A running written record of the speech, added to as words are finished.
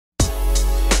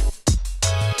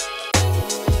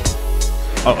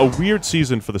a weird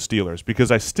season for the Steelers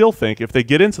because I still think if they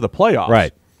get into the playoffs,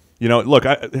 right? You know, look,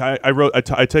 I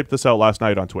typed this out last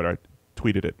night on Twitter. I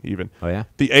tweeted it even. Oh yeah.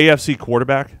 The AFC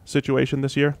quarterback situation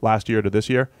this year, last year to this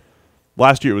year.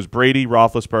 Last year it was Brady,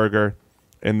 Roethlisberger,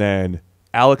 and then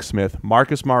Alex Smith,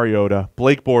 Marcus Mariota,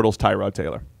 Blake Bortles, Tyrod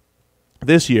Taylor.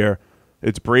 This year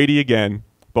it's Brady again,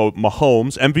 both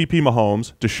Mahomes, MVP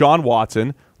Mahomes, Deshaun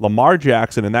Watson, Lamar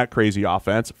Jackson in that crazy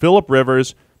offense, Phillip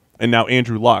Rivers, and now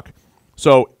Andrew Luck.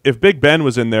 So if Big Ben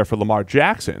was in there for Lamar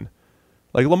Jackson,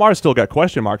 like Lamar's still got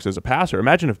question marks as a passer.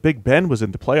 Imagine if Big Ben was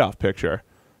in the playoff picture.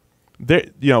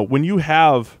 When you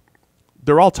have,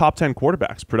 they're all top 10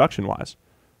 quarterbacks production-wise.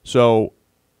 So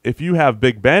if you have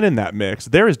Big Ben in that mix,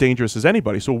 they're as dangerous as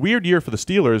anybody. So weird year for the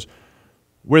Steelers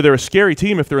where they're a scary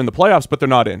team if they're in the playoffs, but they're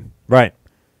not in. Right.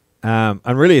 And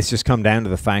really it's just come down to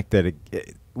the fact that,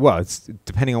 it's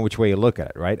depending on which way you look at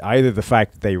it, right? Either the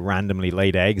fact that they randomly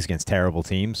laid eggs against terrible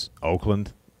teams,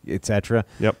 Oakland, etc.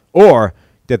 Yep. Or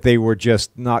that they were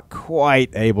just not quite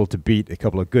able to beat a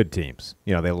couple of good teams.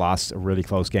 You know, they lost a really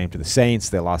close game to the Saints.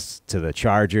 They lost to the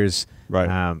Chargers.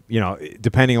 Right.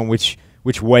 Depending on which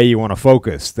way you want to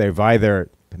focus, they've either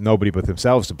nobody but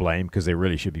themselves to blame because they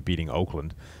really should be beating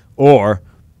Oakland, or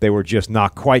they were just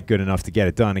not quite good enough to get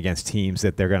it done against teams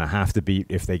that they're going to have to beat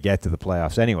if they get to the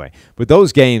playoffs anyway. But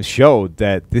those games showed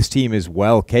that this team is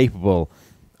well capable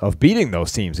of beating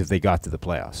those teams if they got to the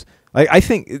playoffs. I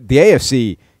think the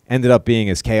AFC ended up being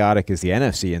as chaotic as the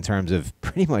NFC in terms of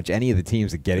pretty much any of the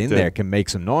teams that get in there can make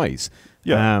some noise.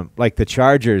 Yeah. Like the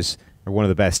Chargers are one of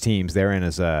the best teams. They're in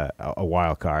as a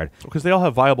wild card. Because they all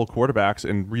have viable quarterbacks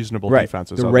and reasonable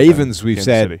defenses. The Ravens, we've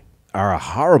said, are a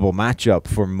horrible matchup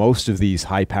for most of these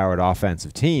high-powered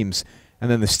offensive teams.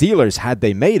 And then the Steelers, had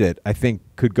they made it, I think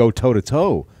could go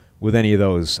toe-to-toe with any of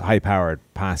those high-powered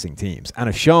passing teams. And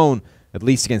have shown, at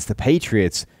least against the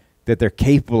Patriots, that they're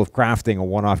capable of crafting a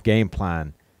one-off game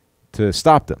plan to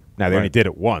stop them. Now, they only did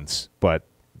it once, but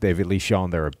they've at least shown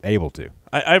they're able to.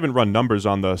 I haven't run numbers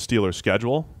on the Steelers'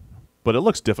 schedule, but it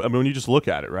looks different. I mean, when you just look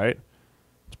at it, right,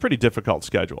 it's a pretty difficult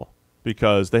schedule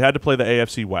because they had to play the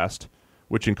AFC West,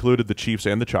 which included the Chiefs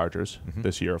and the Chargers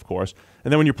this year, of course.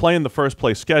 And then when you're playing the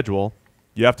first-place schedule,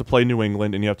 you have to play New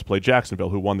England and you have to play Jacksonville,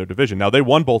 who won their division. Now, they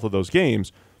won both of those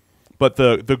games, but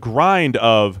the grind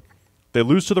of they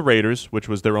lose to the Raiders, which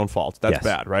was their own fault. That's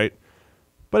bad, right?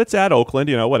 But it's at Oakland,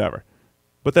 whatever.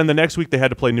 But then the next week they had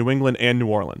to play New England and New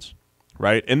Orleans,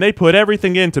 right? And they put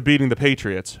everything into beating the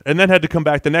Patriots and then had to come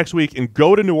back the next week and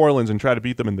go to New Orleans and try to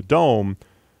beat them in the Dome.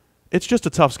 It's just a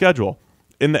tough schedule.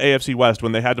 In the AFC West,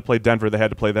 when they had to play Denver, they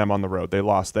had to play them on the road. They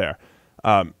lost there.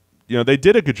 They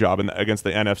did a good job against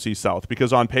the NFC South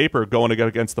because on paper, going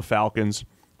against the Falcons,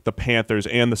 the Panthers,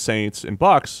 and the Saints and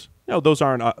Bucks, those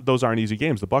aren't easy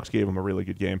games. The Bucks gave them a really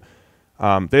good game.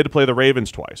 They had to play the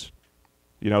Ravens twice.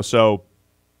 So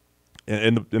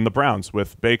in the Browns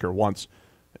with Baker once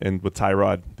and with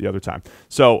Tyrod the other time.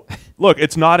 So, look,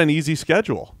 it's not an easy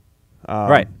schedule.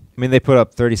 Right. I mean, they put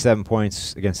up 37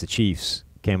 points against the Chiefs,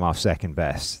 came off second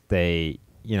best. They,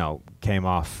 came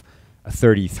off a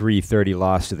 33-30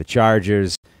 loss to the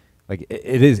Chargers. Like,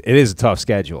 it is a tough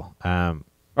schedule. All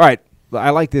right.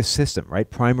 I like this system, right?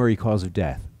 Primary cause of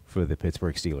death for the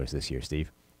Pittsburgh Steelers this year,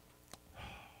 Steve.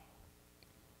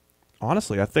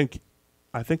 Honestly, I think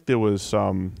there was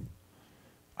some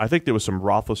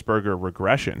Roethlisberger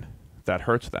regression that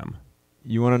hurts them.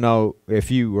 You want to know if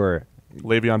you were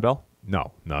Le'Veon Bell?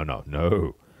 No,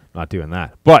 not doing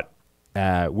that. But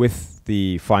with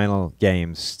the final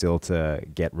games still to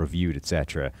get reviewed,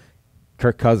 etc.,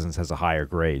 Kirk Cousins has a higher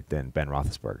grade than Ben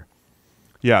Roethlisberger.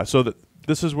 Yeah, so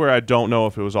this is where I don't know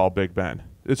if it was all Big Ben.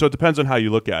 So it depends on how you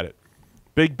look at it.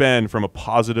 Big Ben, from a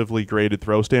positively graded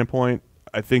throw standpoint,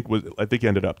 I think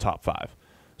ended up top 5.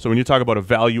 So when you talk about a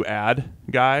value add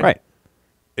guy, right,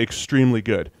 extremely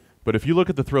good. But if you look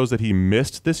at the throws that he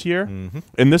missed this year,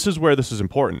 and this is where this is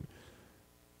important,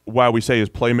 why we say his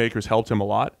playmakers helped him a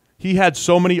lot, he had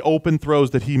so many open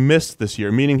throws that he missed this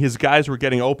year, meaning his guys were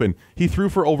getting open. He threw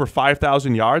for over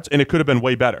 5,000 yards, and it could have been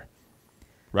way better,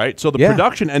 right? So the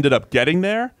production ended up getting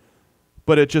there,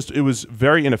 but it was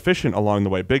very inefficient along the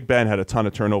way. Big Ben had a ton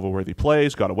of turnover-worthy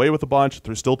plays, got away with a bunch,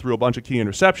 still threw a bunch of key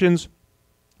interceptions,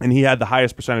 and he had the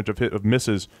highest percentage of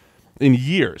misses in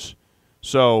years.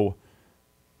 So,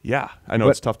 yeah, I know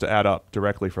it's tough to add up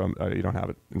directly from you don't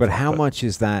have it. But how much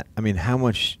is that? I mean,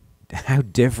 how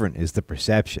different is the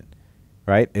perception,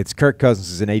 right? It's Kirk Cousins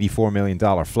is an $84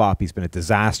 million flop. He's been a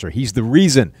disaster. He's the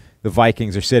reason the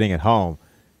Vikings are sitting at home.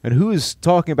 And who is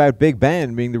talking about Big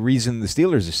Ben being the reason the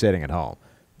Steelers are sitting at home?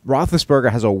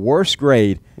 Roethlisberger has a worse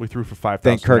grade We threw for 5,000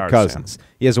 than Kirk yards, Cousins. Sam.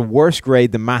 He has a worse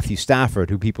grade than Matthew Stafford,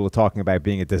 who people are talking about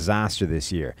being a disaster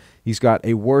this year. He's got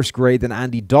a worse grade than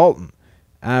Andy Dalton.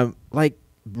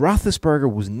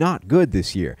 Roethlisberger was not good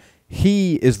this year.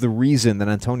 He is the reason that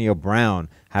Antonio Brown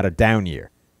had a down year.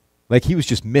 Like, he was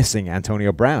just missing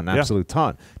Antonio Brown an absolute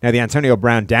ton. Now, the Antonio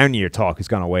Brown down year talk has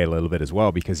gone away a little bit as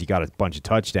well because he got a bunch of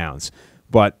touchdowns.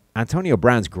 But Antonio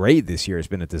Brown's grade this year has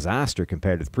been a disaster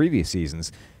compared to the previous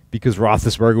seasons because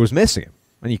Roethlisberger was missing him.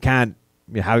 And you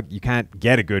can't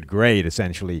get a good grade,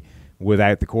 essentially,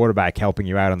 without the quarterback helping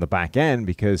you out on the back end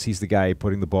because he's the guy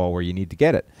putting the ball where you need to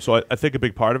get it. So I think a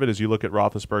big part of it is you look at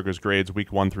Roethlisberger's grades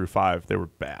week 1 through 5, they were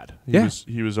bad.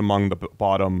 He was among the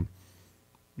bottom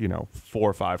 4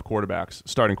 or 5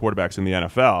 starting quarterbacks in the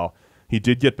NFL. He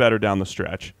did get better down the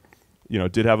stretch,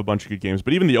 did have a bunch of good games.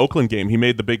 But even the Oakland game, he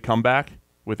made the big comeback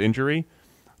with injury.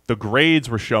 The grades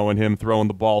were showing him throwing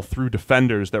the ball through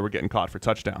defenders that were getting caught for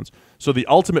touchdowns. So the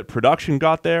ultimate production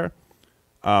got there.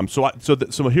 So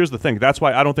here's the thing. That's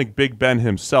why I don't think Big Ben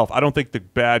himself, I don't think the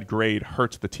bad grade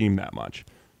hurts the team that much.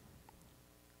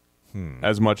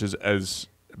 As much as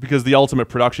because the ultimate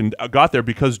production got there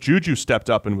because Juju stepped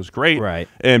up and was great. Right.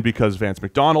 And because Vance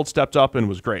McDonald stepped up and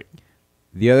was great.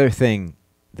 The other thing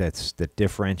that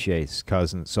differentiates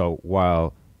Cousins, so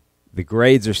while the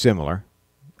grades are similar,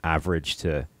 average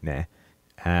to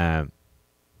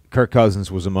Kirk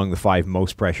Cousins was among the 5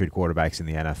 most pressured quarterbacks in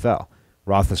the NFL.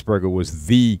 Roethlisberger was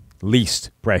the least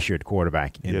pressured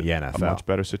quarterback in the NFL. A much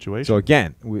better situation. So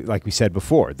again, like we said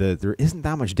before, there isn't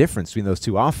that much difference between those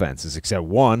two offenses, except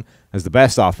one has the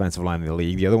best offensive line in the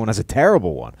league, the other one has a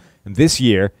terrible one. And this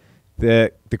year,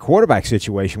 the quarterback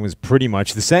situation was pretty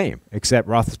much the same, except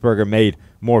Roethlisberger made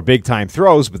more big-time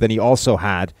throws, but then he also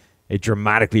had a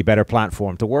dramatically better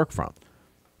platform to work from.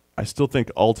 I still think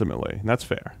ultimately, and that's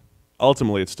fair,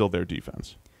 ultimately it's still their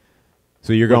defense.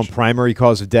 So you're going primary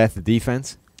cause of death, the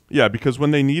defense? Yeah, because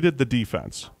when they needed the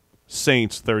defense,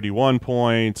 Saints 31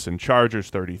 points and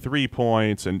Chargers 33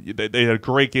 points, and they had a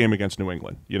great game against New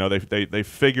England. They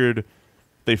figured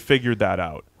that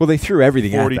out. Well, they threw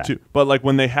everything 42. at that. But like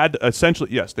when they had to,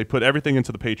 essentially, yes, they put everything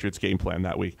into the Patriots game plan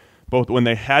that week. Both when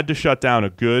they had to shut down a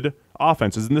good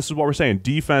offense, and this is what we're saying,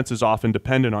 defense is often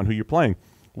dependent on who you're playing.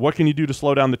 What can you do to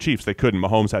slow down the Chiefs? They couldn't.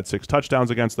 Mahomes had 6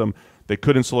 touchdowns against them. They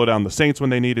couldn't slow down the Saints when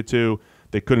they needed to.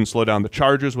 They couldn't slow down the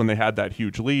Chargers when they had that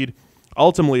huge lead.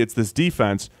 Ultimately, it's this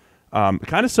defense,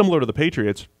 kind of similar to the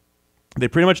Patriots. They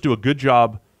pretty much do a good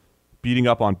job beating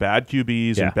up on bad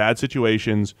QBs and bad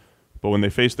situations, but when they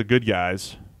face the good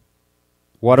guys,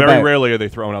 very rarely are they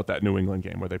throwing out that New England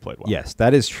game where they played well. Yes,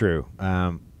 that is true.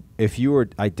 If you were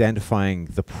identifying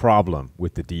the problem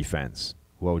with the defense,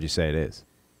 what would you say it is?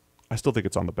 I still think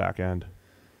it's on the back end.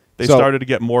 They started to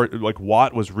get more, like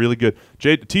Watt was really good.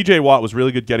 TJ Watt was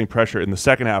really good getting pressure in the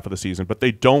second half of the season, but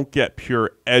they don't get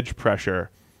pure edge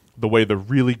pressure the way the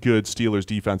really good Steelers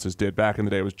defenses did back in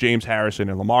the day. It was James Harrison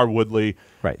and Lamar Woodley,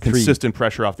 consistent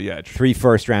pressure off the edge. 3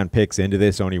 first-round picks into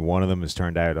this, only one of them has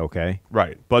turned out okay.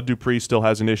 Right. Bud Dupree still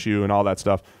has an issue and all that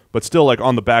stuff, but still like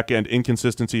on the back end,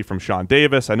 inconsistency from Sean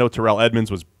Davis. I know Terrell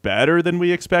Edmonds was better than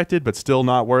we expected, but still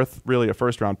not worth really a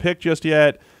first-round pick just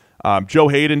yet. Joe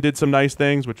Hayden did some nice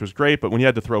things, which was great, but when you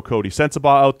had to throw Cody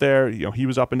Sensabaugh out there, he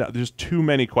was up and down. There's too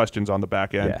many questions on the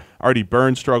back end. Yeah. Artie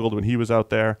Burns struggled when he was out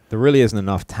there. There really isn't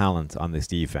enough talent on this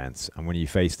defense, and when you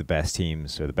face the best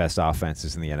teams or the best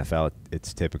offenses in the NFL,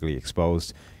 it's typically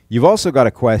exposed. You've also got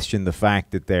to question the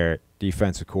fact that their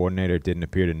defensive coordinator didn't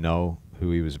appear to know who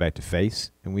he was about to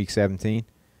face in Week 17.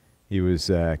 He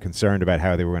was concerned about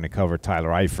how they were going to cover Tyler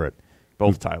Eifert.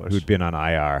 Both Tylers. Who'd been on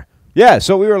IR. Yeah,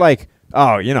 so we were like,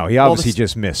 oh, he obviously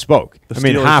just misspoke.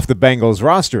 Half the Bengals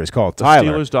roster is called Tyler.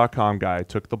 The Steelers.com guy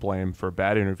took the blame for a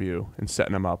bad interview and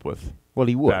setting him up with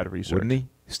bad research. Wouldn't he?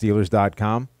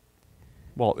 Steelers.com?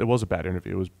 Well, it was a bad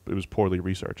interview. It was poorly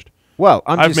researched. Well,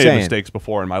 I've made mistakes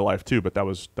before in my life too, but that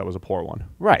was a poor one.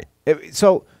 Right.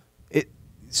 So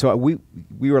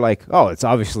we were like, oh, it's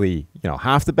obviously,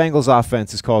 half the Bengals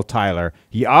offense is called Tyler.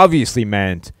 He obviously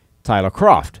meant Tyler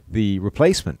Kroft, the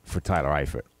replacement for Tyler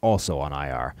Eifert, also on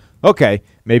IR. Okay,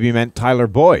 maybe he meant Tyler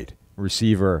Boyd,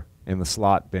 receiver in the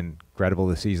slot, been credible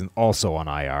this season, also on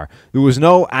IR. There was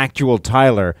no actual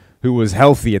Tyler who was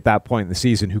healthy at that point in the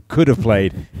season who could have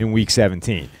played in Week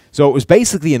 17. So it was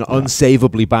basically an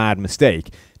unsavably bad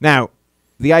mistake. Now,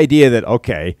 the idea that,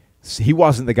 okay, he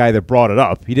wasn't the guy that brought it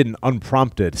up. He didn't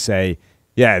unprompted say,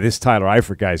 yeah, this Tyler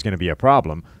Eifert guy is going to be a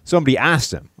problem. Somebody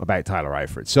asked him about Tyler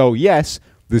Eifert. So, yes,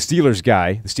 the Steelers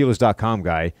guy, the Steelers.com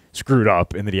guy, screwed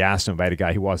up in that he asked him about a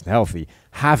guy who wasn't healthy.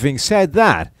 Having said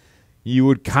that, you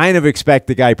would kind of expect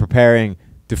the guy preparing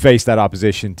to face that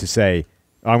opposition to say,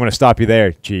 I'm going to stop you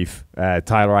there, Chief.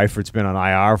 Tyler Eifert's been on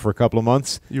IR for a couple of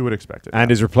months. You would expect it. And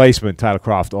his replacement, Tyler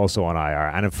Croft, also on IR.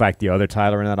 And, in fact, the other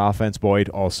Tyler in that offense, Boyd,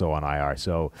 also on IR.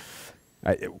 So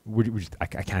I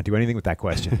can't do anything with that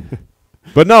question.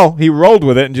 But, no, he rolled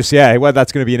with it and just, well,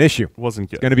 that's going to be an issue. Wasn't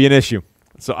good. It's going to be an issue.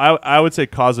 So I would say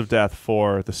cause of death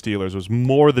for the Steelers was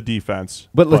more the defense.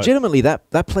 But legitimately,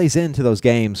 that plays into those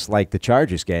games like the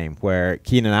Chargers game where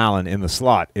Keenan Allen in the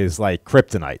slot is like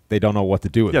kryptonite. They don't know what to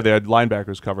do with it. They had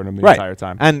linebackers covering him the entire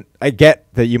time. And I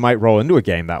get that you might roll into a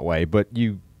game that way, but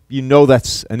you know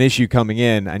that's an issue coming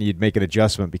in and you'd make an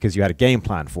adjustment because you had a game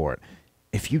plan for it.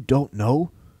 If you don't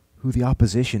know who the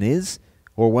opposition is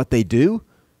or what they do,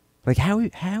 like how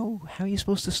are you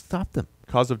supposed to stop them?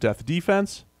 Cause of death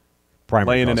defense.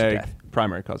 Primary laying cause an of egg. death.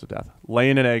 Primary cause of death.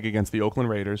 Laying an egg against the Oakland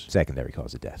Raiders. Secondary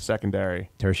cause of death. Secondary.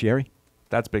 Tertiary?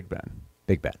 That's Big Ben.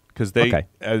 Big Ben. Because they,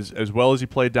 as well as he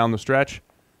played down the stretch,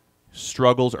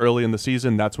 struggles early in the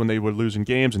season. That's when they were losing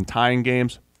games and tying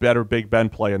games. Better Big Ben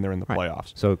play, and they're in the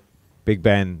playoffs. So Big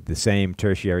Ben, the same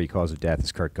tertiary cause of death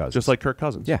as Kirk Cousins. Just like Kirk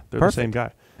Cousins. Yeah, they're perfect. the same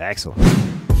guy.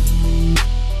 Excellent.